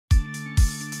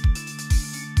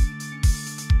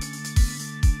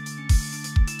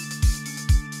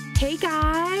Hey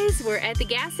guys, we're at the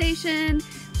gas station.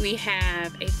 We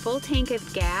have a full tank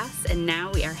of gas and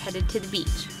now we are headed to the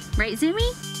beach. Right, Zumi?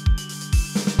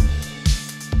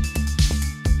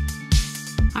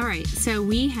 Alright, so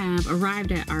we have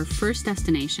arrived at our first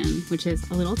destination, which is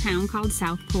a little town called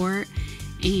Southport,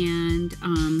 and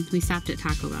we stopped at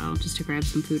Taco Bell just to grab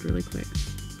some food really quick.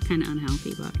 Kind of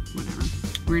unhealthy, but whatever.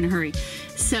 We're in a hurry.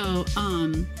 So,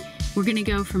 we're gonna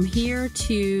go from here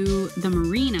to the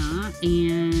marina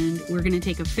and we're gonna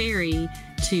take a ferry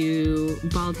to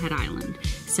Bald Head Island.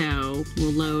 So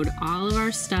we'll load all of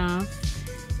our stuff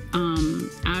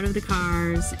out of the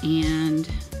cars and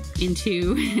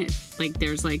into like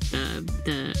there's like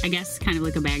the I guess kind of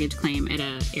like a baggage claim at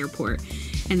a airport,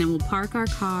 and then we'll park our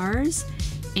cars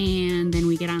and then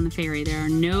we get on the ferry. There are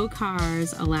no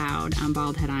cars allowed on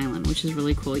Bald Head Island, which is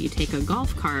really cool. You take a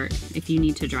golf cart if you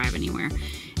need to drive anywhere.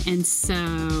 And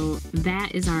so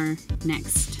that is our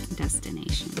next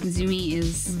destination. Zumi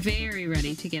is very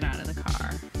ready to get out of the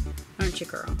car. Aren't you,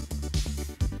 girl?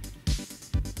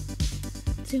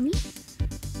 Zumi?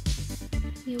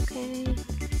 You okay?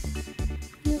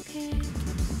 You okay?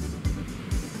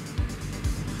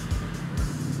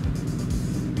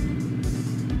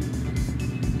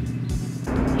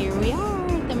 Here we are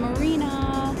at the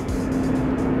marina.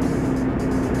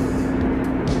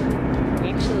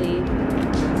 We're actually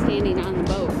standing on the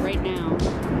boat right now.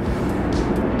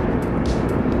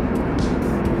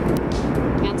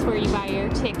 That's where you buy your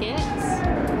tickets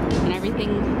and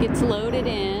everything gets loaded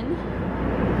in.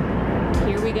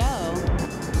 Here we go.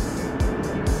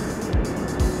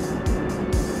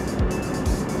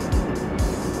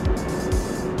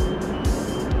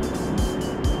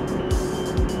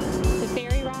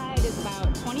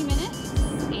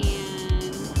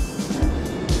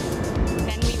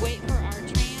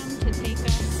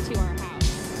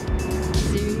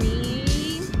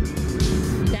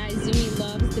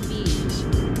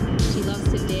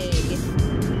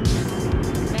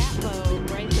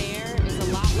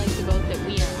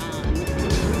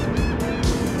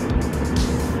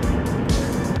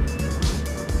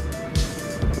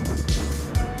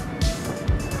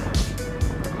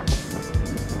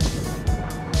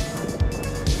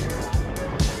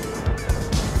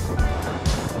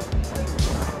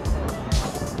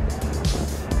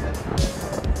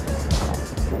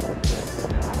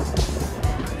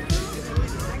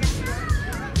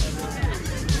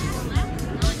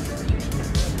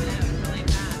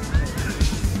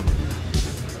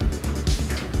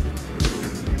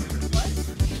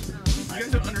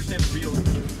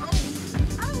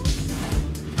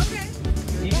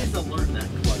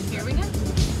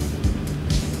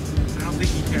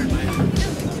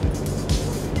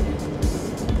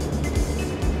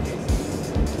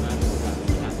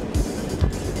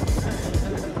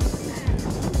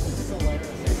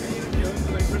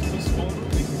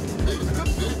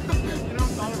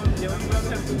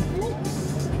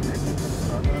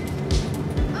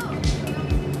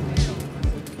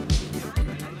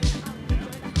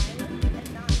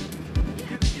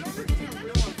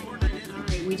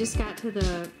 We just got to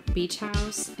the beach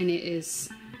house and it is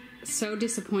so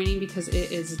disappointing because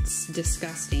it's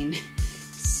disgusting.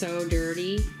 So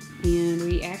dirty. And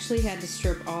we actually had to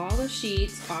strip all the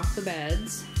sheets off the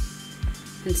beds.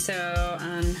 And so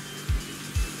on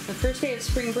the first day of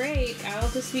spring break, I'll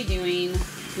just be doing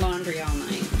laundry all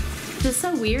night. This is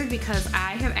so weird because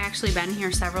I have actually been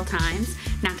here several times,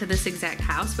 not to this exact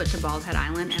house, but to Bald Head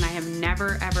Island, and I have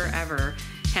never, ever, ever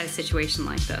had a situation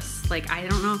like this. Like, I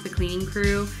don't know if the cleaning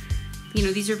crew, you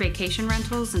know, these are vacation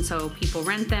rentals, and so people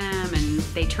rent them and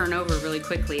they turn over really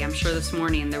quickly. I'm sure this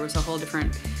morning there was a whole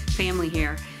different family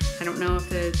here. I don't know if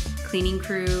the cleaning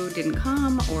crew didn't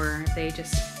come or they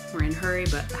just were in a hurry,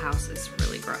 but the house is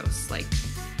really gross. Like,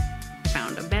 I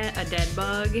found a dead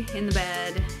bug in the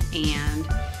bed and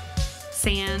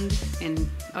sand and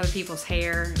other people's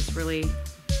hair. It's really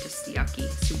just yucky,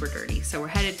 super dirty. So we're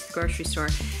headed to the grocery store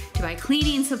to buy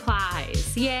cleaning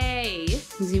supplies. Yay!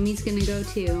 Zumi's gonna go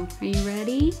too. Are you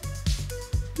ready?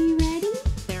 Are you ready?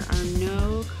 There are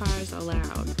no cars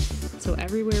allowed. So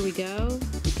everywhere we go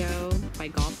by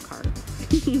golf cart.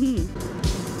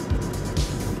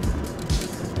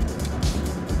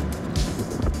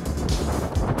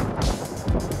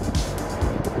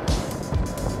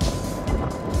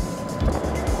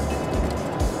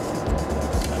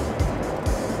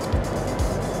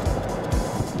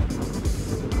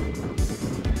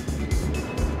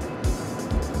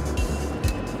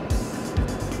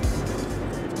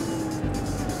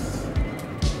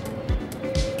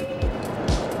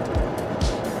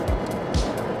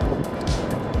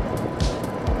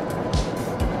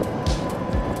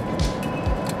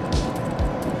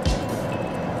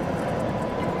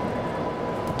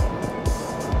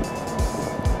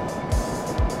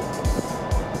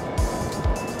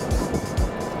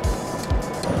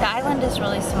 island is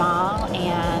really small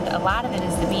and a lot of it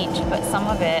is the beach, but some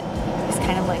of it is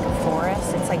kind of like a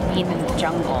forest. It's like being in the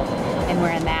jungle, and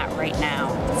we're in that right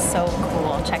now. It's so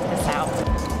cool. Check this out.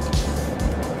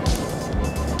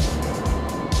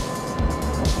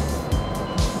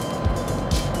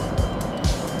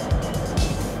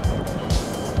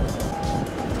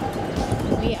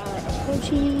 We are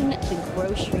approaching the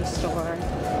grocery store.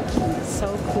 And it's so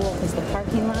cool because the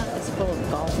parking lot is full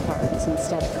of golf carts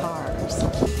instead of cars.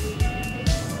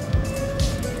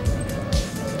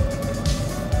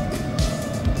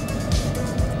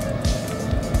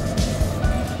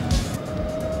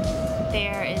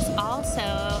 There is also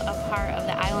a part of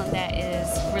the island that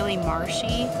is really marshy,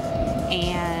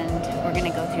 and we're going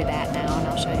to go through that now, and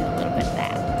I'll show you a little bit of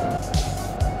that.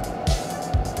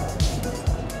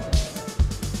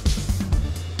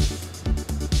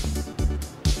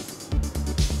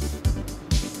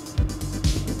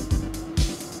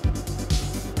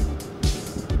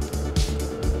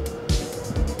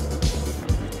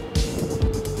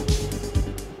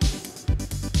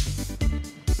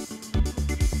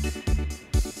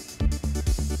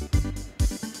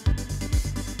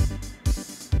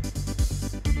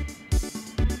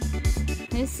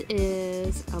 This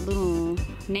is a little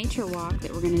nature walk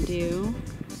that we're going to do.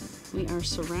 We are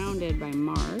surrounded by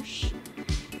marsh.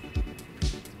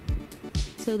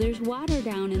 So there's water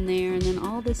down in there, and then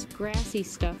all this grassy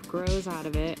stuff grows out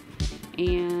of it.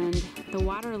 And the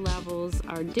water levels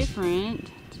are different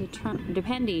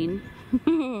depending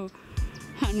on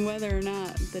whether or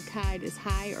not the tide is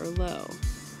high or low.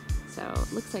 So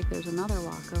it looks like there's another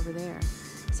walk over there.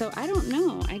 So I don't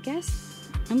know.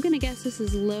 I'm gonna guess this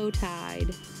is low tide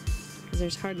because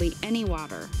there's hardly any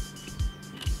water.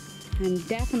 I'm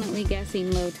definitely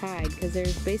guessing low tide because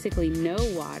there's basically no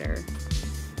water.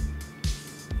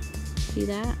 See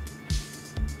that?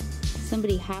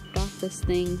 Somebody hopped off this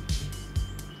thing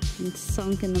and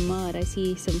sunk in the mud. I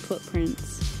see some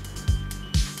footprints.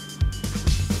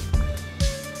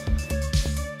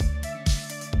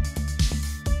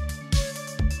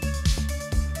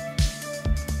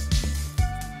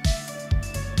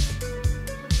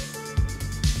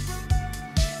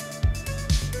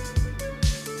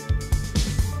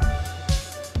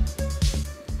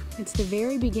 It's the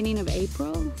very beginning of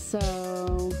April,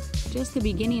 so just the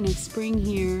beginning of spring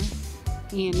here,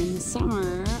 and in the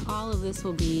summer all of this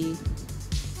will be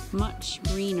much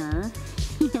greener.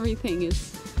 Everything is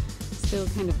still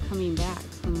kind of coming back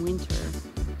from winter.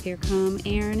 Here come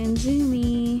Aaron and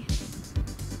Zumi.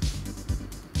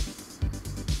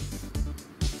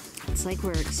 It's like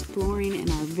we're exploring in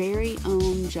our very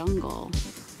own jungle.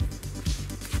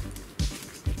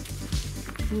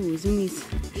 Ooh, Zumi's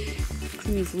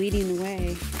leading the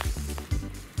way.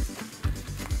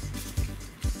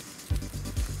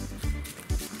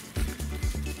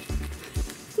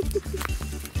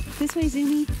 This way,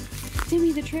 Zumi.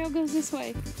 Zumi, the trail goes this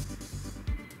way.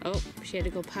 Oh, she had to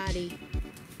go potty.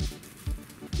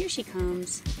 Here she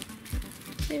comes.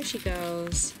 There she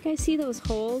goes. You guys see those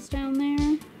holes down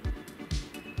there?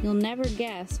 You'll never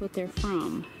guess what they're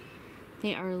from.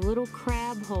 They are little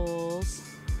crab holes.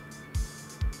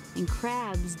 And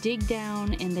crabs dig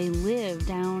down and they live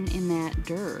down in that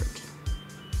dirt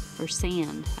or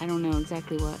sand. I don't know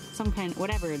exactly what. Some kind,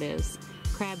 whatever it is.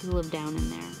 Crabs live down in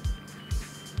there.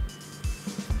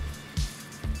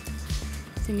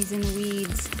 Zumi's in the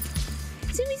weeds.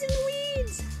 Zumi's in the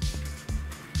weeds!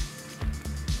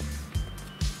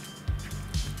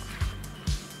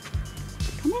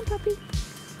 Come on, puppy.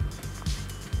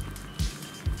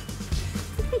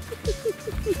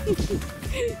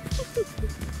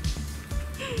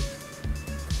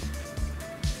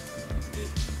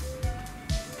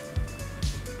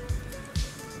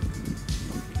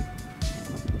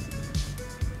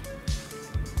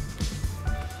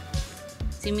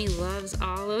 Zumi loves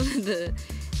all of the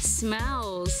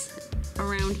smells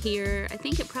around here. I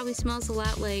think it probably smells a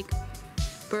lot like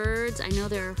birds. I know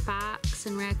there are fox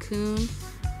and raccoon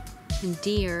and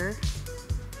deer.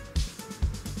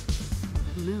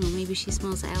 I don't know, maybe she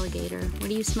smells alligator. What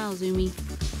do you smell, Zumi?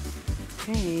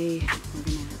 Okay, we're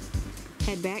gonna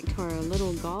head back to our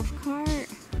little golf cart.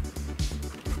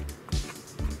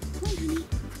 Come on, honey.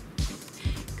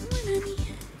 Come on, honey.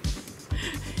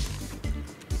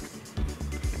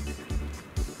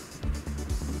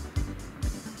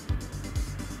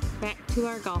 Back to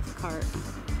our golf cart.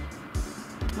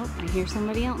 Oh, I hear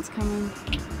somebody else coming.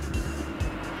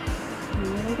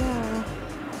 There we go.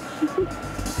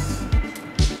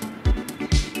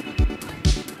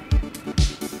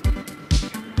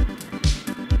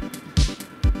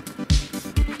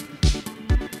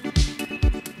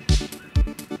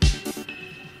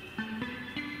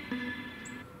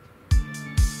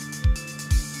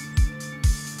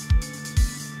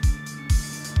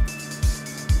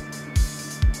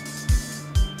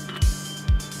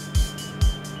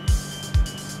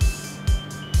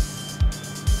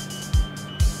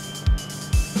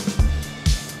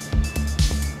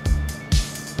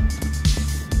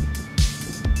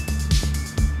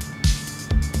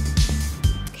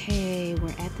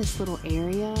 little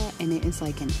area, and it is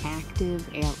like an active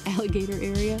alligator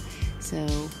area. So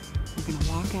we're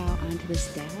gonna walk out onto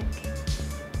this deck,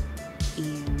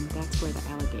 and that's where the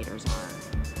alligators are,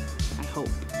 I hope.